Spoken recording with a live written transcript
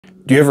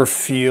Do you ever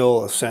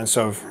feel a sense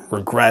of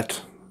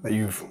regret that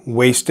you've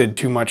wasted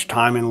too much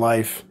time in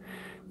life,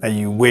 that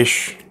you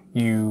wish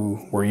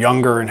you were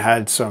younger and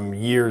had some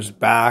years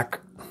back?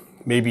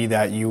 Maybe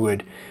that you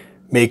would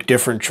make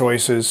different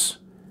choices,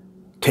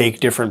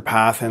 take different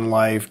path in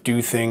life,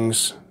 do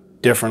things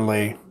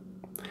differently.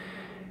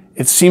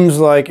 It seems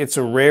like it's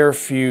a rare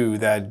few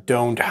that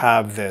don't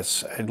have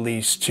this, at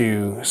least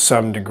to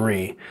some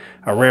degree.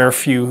 A rare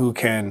few who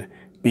can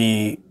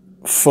be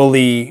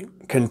fully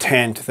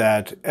content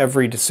that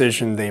every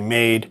decision they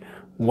made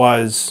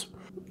was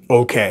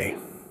okay.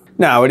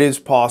 Now, it is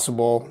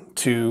possible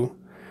to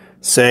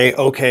say,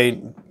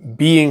 okay,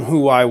 being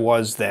who I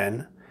was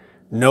then,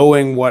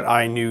 knowing what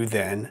I knew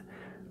then,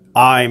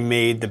 I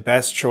made the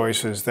best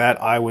choices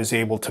that I was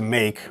able to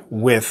make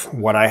with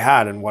what I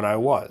had and what I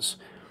was.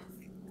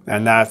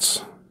 And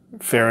that's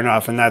fair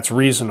enough, and that's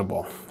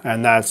reasonable.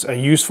 And that's a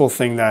useful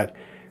thing that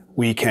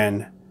we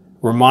can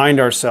remind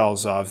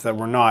ourselves of, that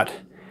we're not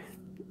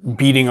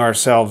beating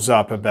ourselves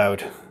up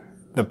about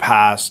the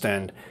past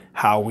and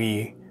how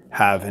we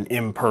have an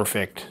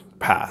imperfect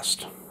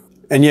past.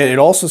 And yet it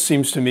also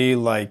seems to me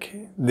like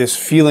this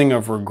feeling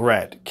of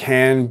regret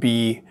can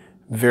be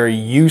very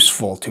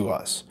useful to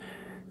us.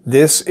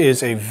 This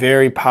is a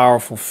very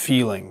powerful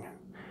feeling.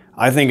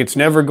 I think it's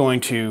never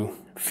going to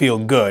feel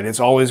good. It's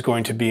always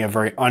going to be a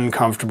very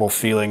uncomfortable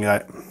feeling,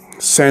 that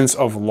sense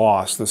of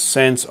loss, the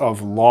sense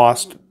of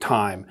lost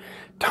time,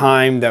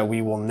 time that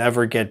we will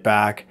never get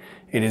back.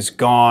 It is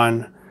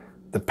gone,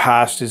 the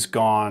past is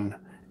gone,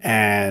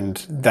 and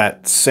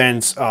that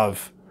sense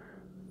of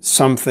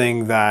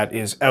something that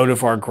is out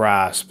of our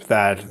grasp,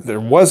 that there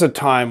was a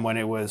time when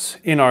it was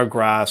in our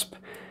grasp,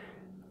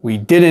 we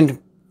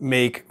didn't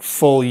make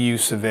full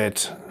use of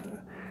it,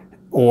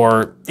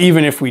 or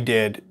even if we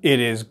did, it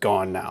is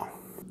gone now.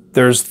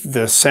 There's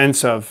the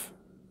sense of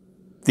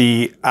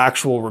the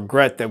actual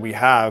regret that we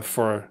have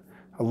for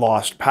a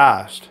lost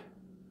past,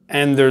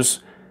 and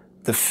there's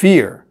the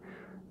fear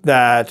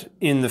that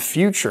in the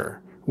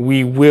future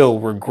we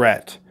will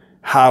regret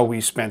how we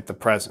spent the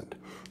present.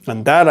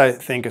 And that, I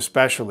think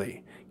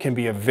especially, can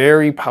be a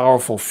very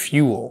powerful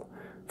fuel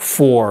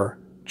for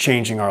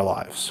changing our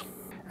lives.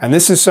 And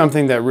this is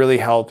something that really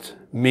helped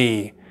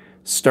me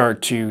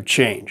start to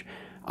change.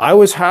 I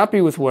was happy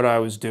with what I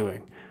was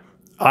doing.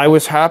 I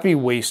was happy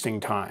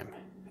wasting time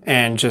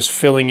and just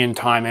filling in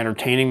time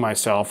entertaining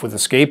myself with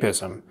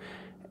escapism.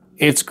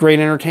 It's great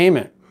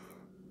entertainment.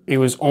 It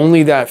was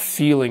only that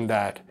feeling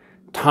that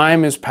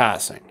time is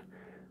passing.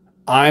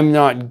 I'm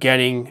not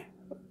getting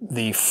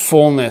the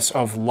fullness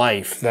of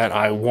life that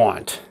I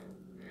want.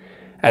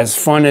 As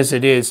fun as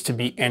it is to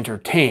be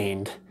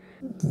entertained,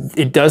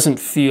 it doesn't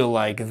feel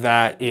like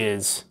that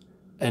is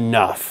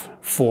enough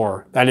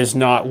that is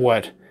not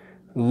what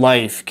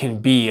life can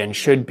be and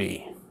should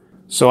be.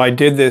 So I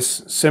did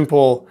this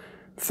simple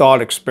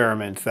thought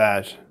experiment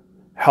that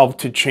helped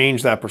to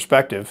change that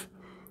perspective.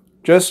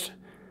 Just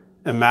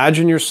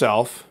imagine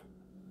yourself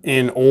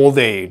in old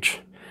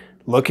age,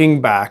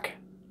 looking back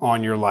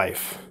on your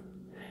life.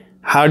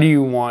 How do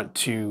you want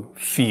to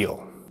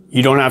feel?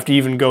 You don't have to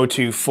even go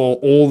to full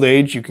old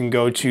age. You can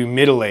go to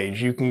middle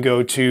age. You can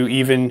go to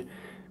even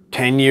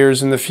 10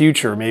 years in the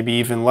future, maybe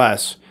even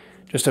less.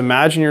 Just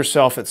imagine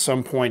yourself at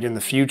some point in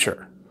the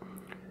future,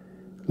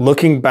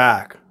 looking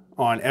back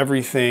on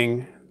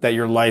everything that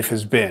your life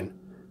has been.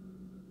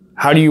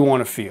 How do you want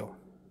to feel?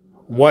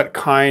 What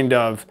kind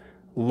of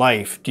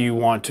life do you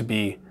want to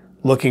be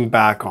looking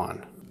back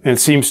on? And it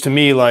seems to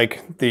me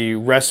like the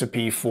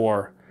recipe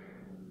for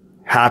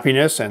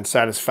happiness and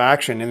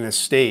satisfaction in this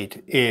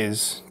state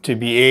is to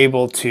be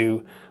able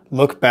to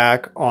look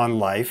back on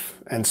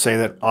life and say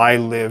that I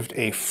lived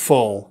a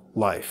full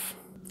life.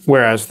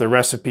 Whereas the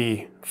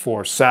recipe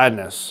for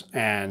sadness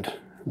and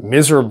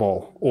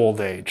miserable old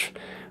age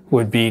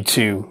would be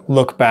to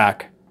look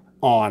back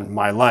on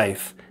my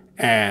life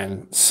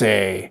and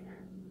say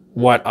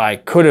what I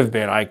could have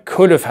been. I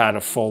could have had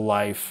a full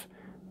life,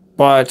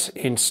 but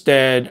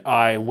instead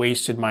I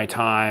wasted my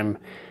time.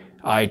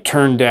 I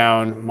turned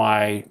down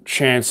my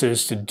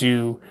chances to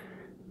do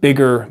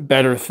bigger,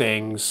 better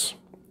things.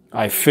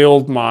 I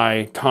filled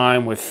my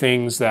time with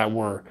things that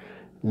were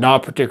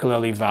not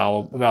particularly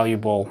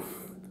valuable.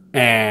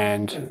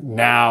 And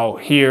now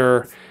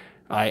here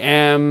I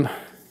am.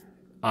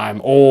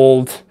 I'm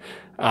old.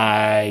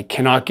 I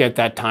cannot get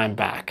that time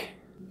back.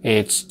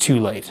 It's too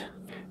late.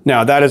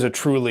 Now, that is a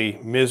truly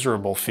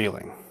miserable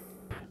feeling.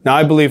 Now,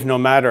 I believe no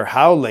matter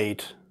how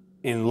late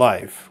in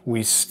life,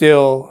 we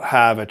still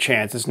have a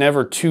chance. It's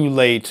never too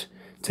late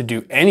to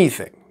do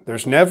anything.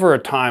 There's never a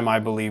time, I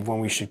believe, when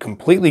we should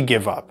completely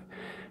give up.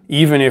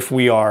 Even if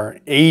we are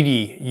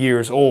 80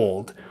 years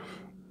old,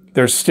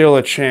 there's still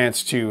a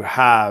chance to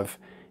have,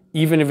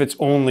 even if it's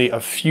only a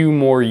few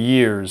more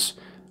years,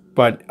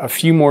 but a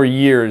few more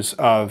years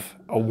of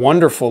a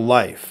wonderful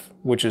life,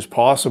 which is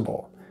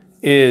possible,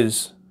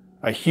 is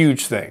a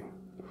huge thing.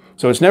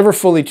 So it's never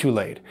fully too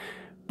late,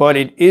 but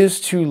it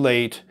is too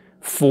late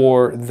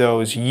for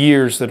those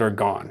years that are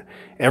gone.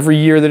 Every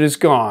year that is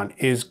gone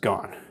is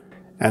gone.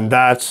 And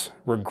that's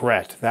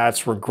regret.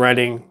 That's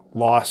regretting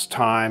lost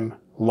time,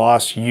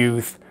 lost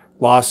youth,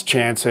 lost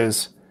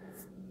chances.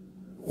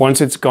 Once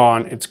it's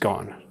gone, it's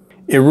gone.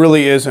 It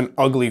really is an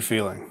ugly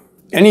feeling.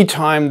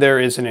 Anytime there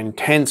is an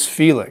intense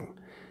feeling,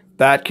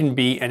 that can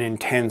be an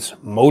intense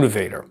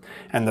motivator.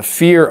 And the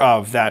fear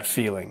of that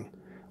feeling,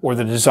 or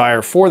the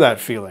desire for that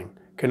feeling,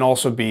 can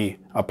also be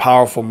a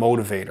powerful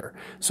motivator.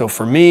 So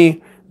for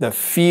me, the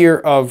fear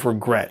of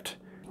regret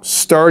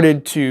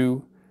started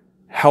to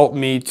help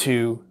me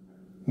to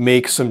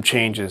make some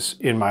changes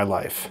in my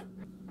life.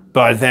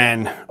 But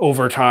then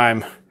over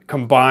time,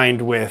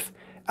 combined with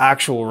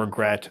actual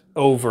regret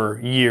over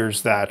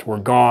years that were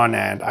gone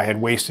and I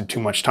had wasted too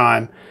much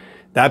time,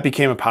 that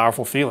became a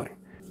powerful feeling.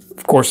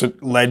 Of course,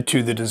 it led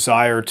to the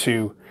desire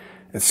to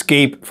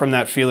escape from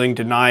that feeling,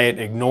 deny it,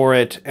 ignore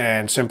it,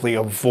 and simply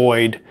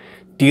avoid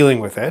dealing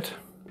with it.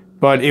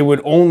 But it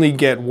would only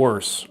get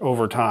worse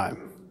over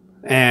time.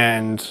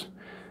 And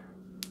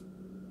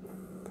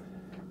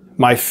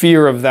my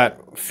fear of that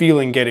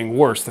feeling getting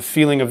worse, the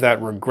feeling of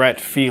that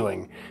regret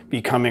feeling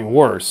becoming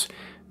worse,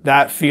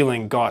 that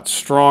feeling got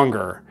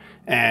stronger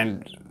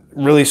and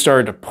really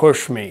started to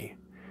push me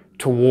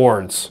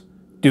towards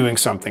doing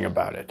something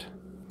about it.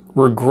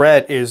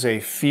 Regret is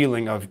a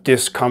feeling of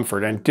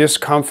discomfort, and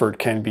discomfort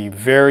can be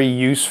very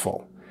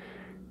useful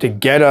to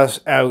get us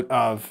out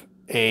of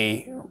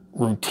a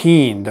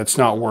routine that's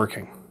not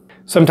working.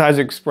 Sometimes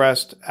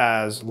expressed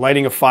as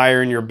lighting a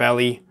fire in your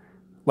belly,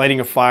 lighting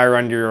a fire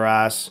under your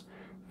ass.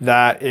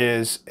 That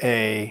is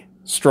a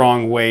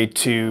strong way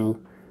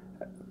to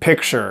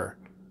picture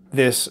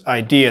this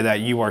idea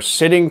that you are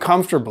sitting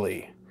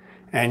comfortably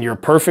and you're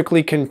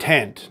perfectly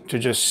content to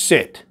just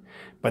sit.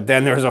 But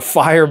then there's a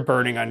fire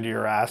burning under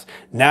your ass.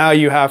 Now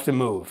you have to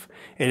move.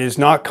 It is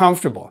not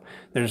comfortable.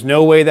 There's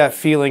no way that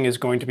feeling is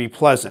going to be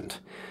pleasant,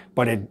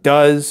 but it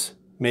does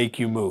make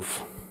you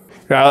move.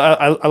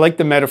 I like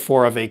the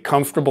metaphor of a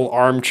comfortable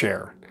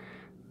armchair.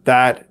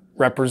 That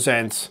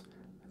represents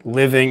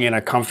living in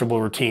a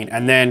comfortable routine.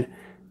 And then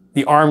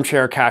the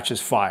armchair catches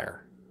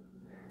fire.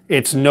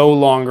 It's no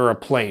longer a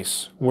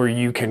place where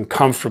you can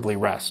comfortably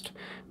rest,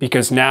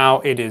 because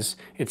now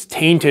it's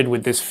tainted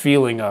with this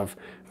feeling of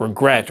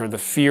regret or the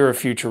fear of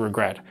future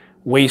regret,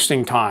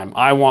 wasting time.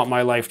 I want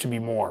my life to be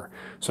more.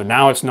 So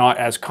now it's not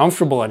as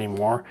comfortable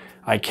anymore.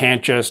 I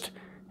can't just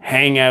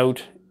hang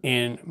out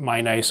in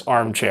my nice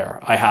armchair.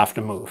 I have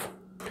to move.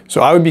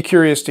 So I would be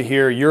curious to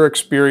hear your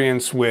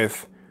experience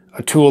with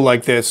a tool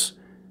like this,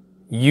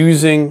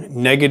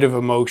 using negative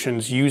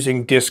emotions,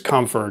 using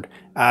discomfort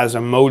as a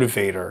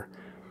motivator,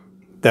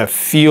 to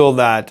feel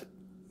that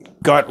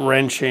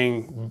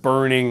gut-wrenching,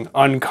 burning,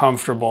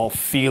 uncomfortable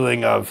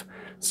feeling of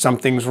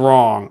something's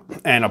wrong,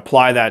 and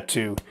apply that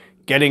to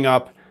getting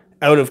up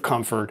out of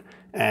comfort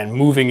and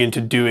moving into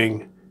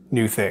doing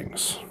new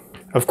things.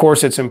 Of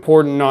course, it's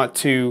important not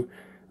to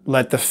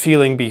let the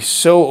feeling be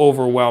so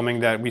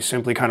overwhelming that we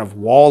simply kind of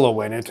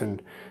wallow in it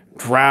and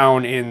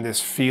drown in this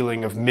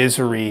feeling of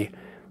misery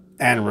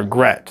and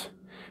regret.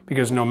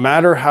 Because no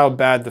matter how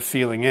bad the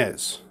feeling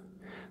is,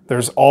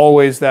 there's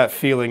always that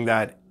feeling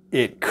that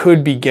it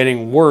could be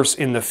getting worse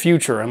in the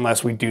future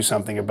unless we do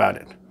something about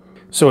it.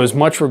 So as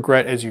much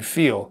regret as you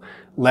feel,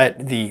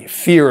 let the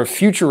fear of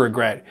future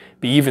regret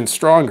be even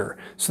stronger,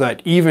 so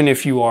that even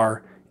if you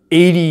are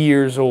 80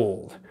 years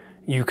old,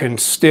 you can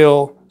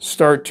still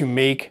start to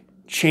make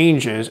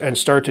changes and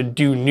start to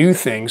do new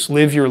things,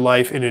 live your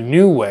life in a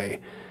new way,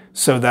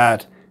 so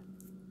that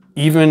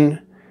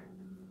even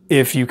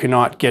if you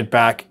cannot get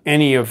back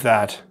any of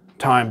that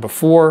time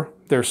before,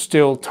 there's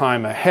still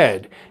time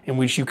ahead in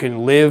which you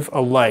can live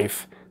a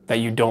life that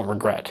you don't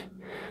regret.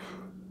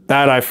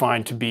 That I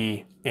find to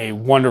be a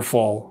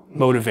wonderful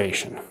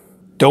motivation.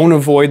 Don't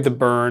avoid the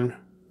burn.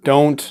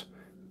 Don't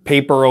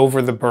paper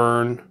over the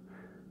burn.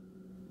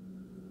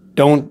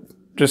 Don't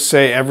just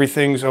say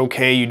everything's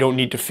okay, you don't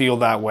need to feel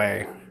that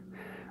way.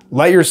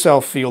 Let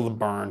yourself feel the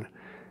burn.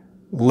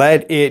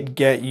 Let it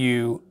get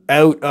you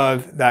out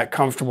of that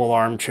comfortable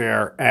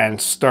armchair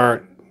and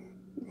start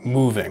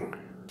moving.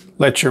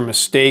 Let your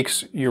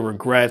mistakes, your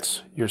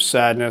regrets, your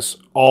sadness,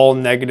 all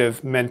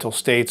negative mental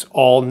states,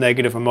 all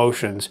negative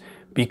emotions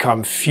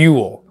become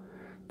fuel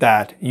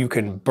that you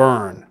can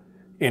burn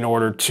in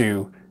order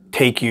to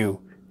take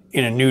you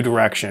in a new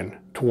direction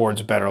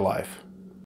towards a better life.